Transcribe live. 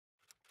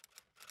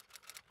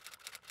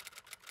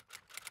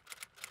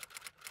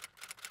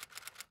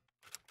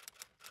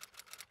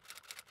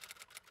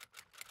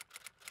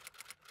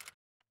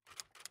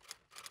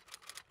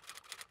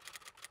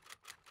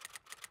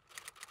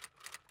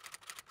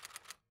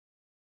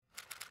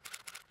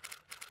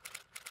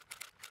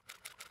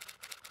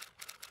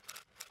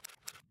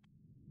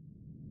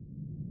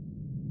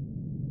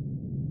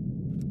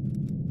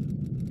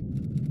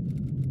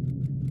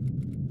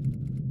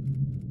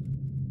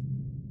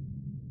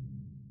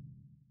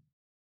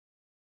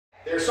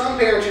There are some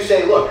parents who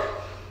say, look,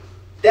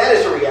 that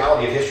is the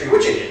reality of history,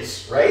 which it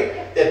is,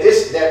 right? That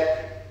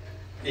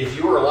if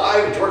you were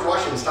alive in George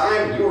Washington's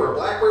time and you were a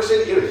black person,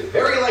 it was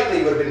very likely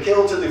you would have been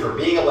killed simply for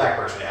being a black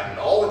person. It happened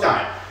all the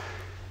time.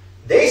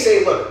 They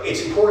say, look,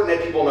 it's important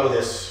that people know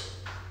this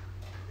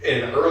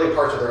in early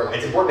parts of their life.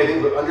 It's important that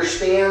people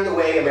understand the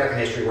way American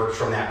history works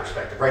from that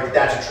perspective, right? That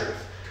that's a truth.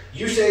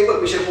 You say,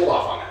 look, we should hold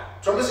off on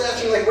that. So I'm just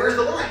asking, like, where's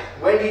the line?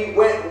 When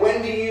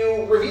do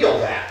you reveal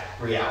that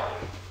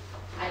reality?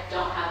 I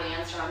don't have the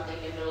answer. I'm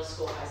thinking middle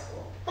school, high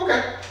school.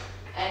 Okay.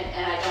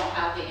 And I don't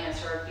have the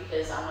answer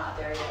because I'm not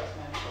there yet with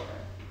my children.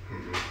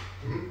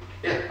 Mm-hmm.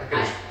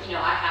 Mm-hmm.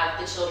 Yeah. I have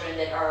the children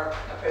that are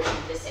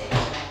approaching this age,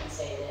 and I can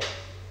say that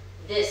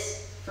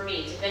this, for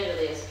me,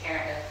 definitively as a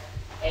parent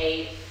of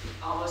a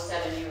almost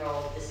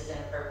 7-year-old, this is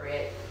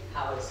inappropriate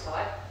how it is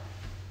taught.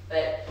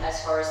 But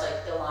as far as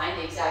like the line,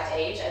 the exact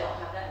age, I don't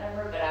have that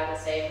number, but I would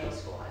say middle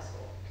school, high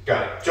school.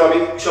 Got it. So I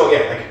mean, so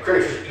again, like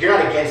critics, you're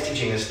not against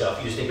teaching this stuff.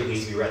 You just think it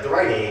needs to be at the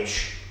right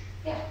age.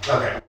 Yeah.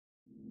 Okay.